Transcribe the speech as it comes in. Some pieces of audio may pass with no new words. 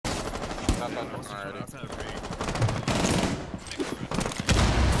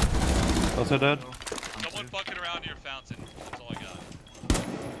Also dead. Someone bucket around your fountain. That's all I got.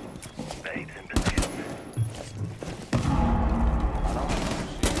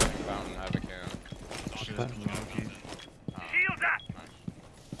 Fountain, have a can. Shields up!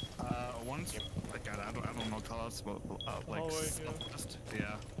 One's like I don't know. Tell us what like southwest.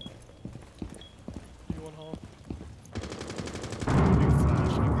 Yeah. You want home? Big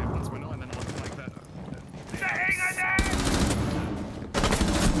flash. Okay, one's window and then one's like that.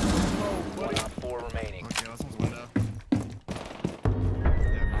 One op 4 remaining. Okay, last one's window.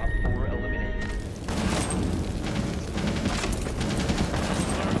 Op 4 eliminated.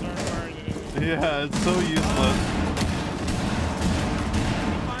 Yeah, it's so useless.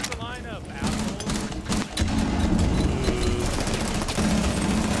 Find the lineup, assholes.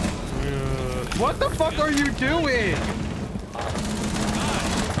 What the fuck are you doing?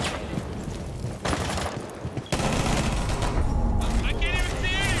 I can't even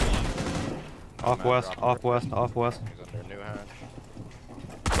see anyone! Off west, off west, off west. He's under new hatch.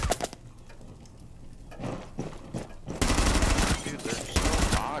 Dude, they're so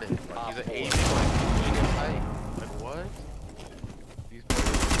rotted. He's an 80 like height. Like what? These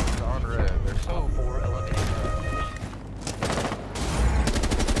players are on red. They're so 4 eliminated.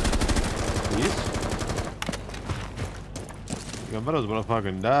 East? Gambaro's gonna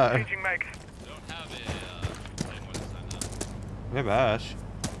fucking die. Changing mags. Don't have a, what is that now? We have Ash.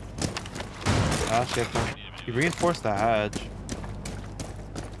 Ash, you reinforced the hatch.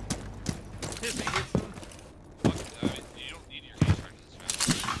 Hit me, get some. Fuck, I mean, you don't need your recharges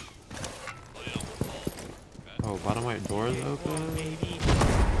this round. Well, you don't fall. Oh, bottom right door is open. Maybe.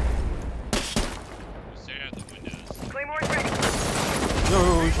 Just stare at the windows. Claymore's ready. No,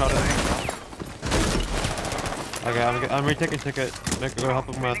 we shot it. Okay, I'm retaking ticket. Nick, go help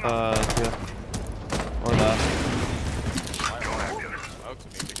him with, yeah. Or that. smoke to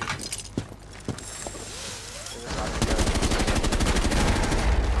me because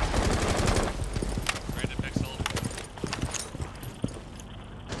Random pixel.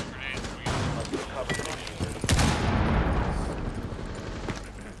 Grenades. Cover the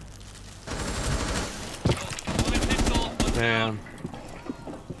One pixel. One Damn. down.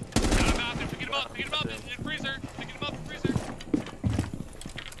 Got him out there. Pick him up. Pick him up in freezer. Pick him up in freezer.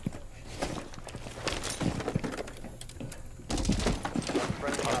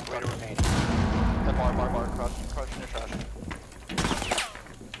 friendly operator remaining. Bar, crouching in trash.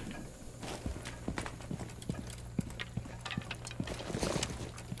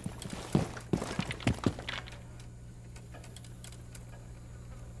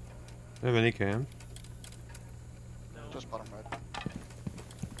 Do you have any cam? Just bottom right.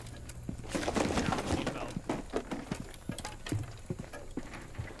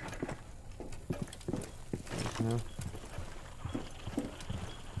 No.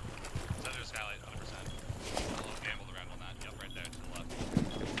 Center skylight, 100%. I'll gamble around on that. Yep, right there to the left.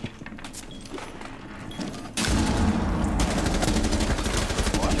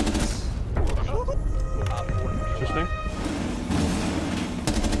 Interesting.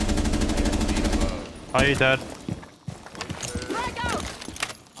 Are you dead?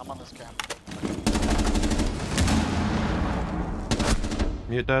 I'm on this cam.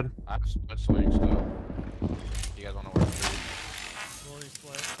 Mute dead? I'm split swing still. You guys want to work through? Glory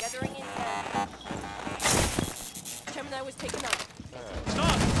split. Gathering in. Terminal was taken out.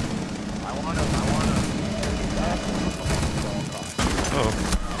 Stop! I want him. Oh.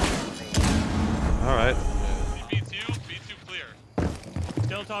 Alright. B2 clear.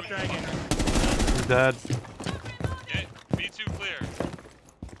 Still top dragon. He's dead. Okay, B2 clear.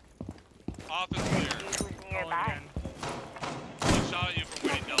 Off is clear. All again. One shot at you from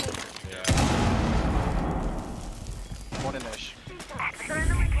waiting double. Yeah. One in ish.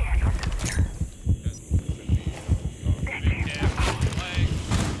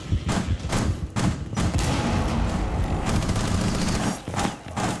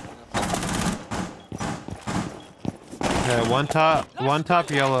 Okay, one top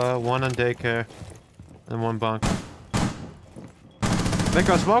yellow, one on daycare, and one bunk. Make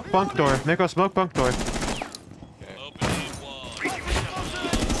a smoke bunk door. Make a smoke bunk door. Opening wall.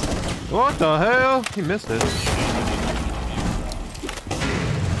 What the hell? He missed it. Oh,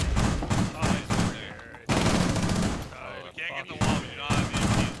 he's over there. We can't get the wall. We do not have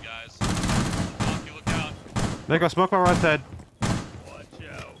these guys. Donkey, look out. Make a smoke on right side. Watch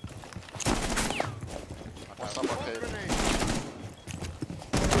out. What's up, arcade?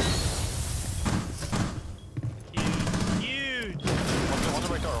 Huge. One the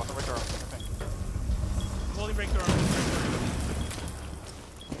right door, Holding break door.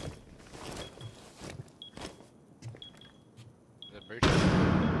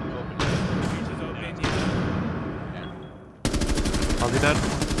 dead.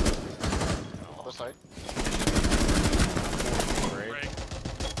 Other side. Break.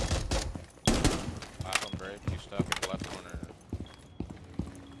 Last one break. He's stuck in the left corner.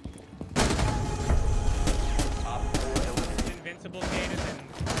 Invincible gate and then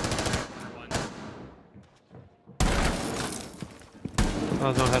one. Oh,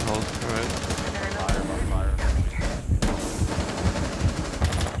 there's no head holes. Alright. Fire.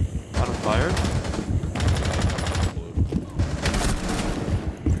 Bottom fired.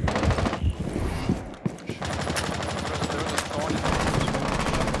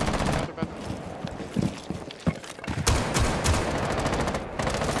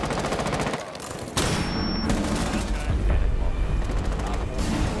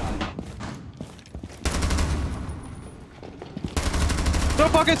 No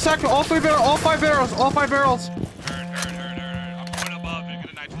fucking sector! All 5 barrels! All 5 barrels! All 5 barrels! Hurt. I'm going above and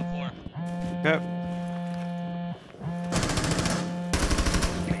get a knife to the floor. Okay.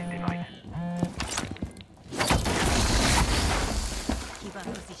 Keep our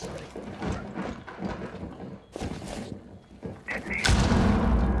position.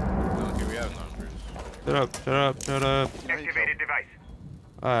 Okay, we have numbers. Shut up. Activated device.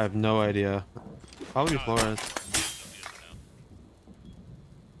 I have no idea. Probably Florence.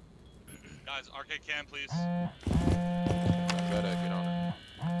 Guys, arcade cam, please. Better get on it.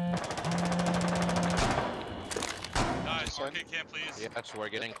 Guys, arcade cam, please. Yeah, so we're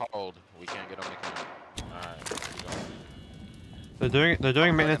getting cold. We can't get on the camera. Alright, They're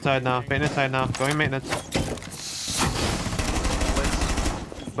doing maintenance side now. Maintenance side now. Going maintenance.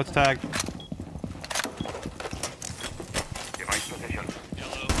 Let's tag. Device position.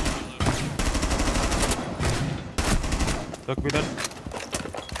 Yellow. Look, we dead.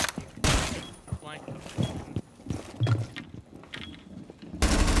 Flank.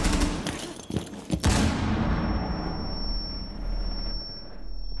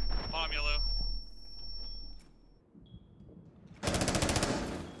 Bomb yellow.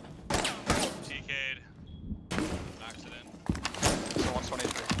 TK'd. Max it in. So 120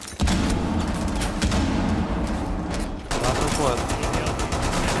 HP. Last one's what?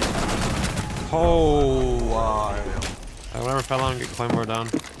 Oh, wow. Whatever fell on, get Claymore down.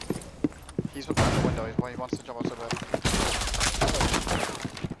 He's behind the window. He wants to jump outside the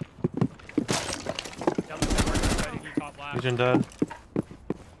Jump to the work side, he top last. Legion dead.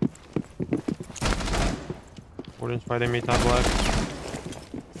 Warden's fighting me top left.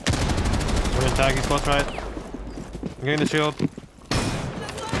 Warden tag, he's close right. I'm getting the shield.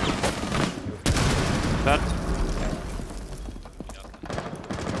 That.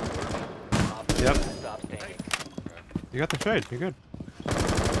 Yep. You got the trade, you're good.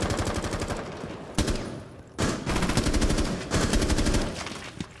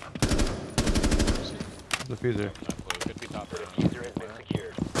 Diffuser. Could be top right.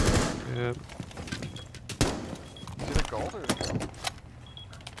 Yep. Is it a gold or?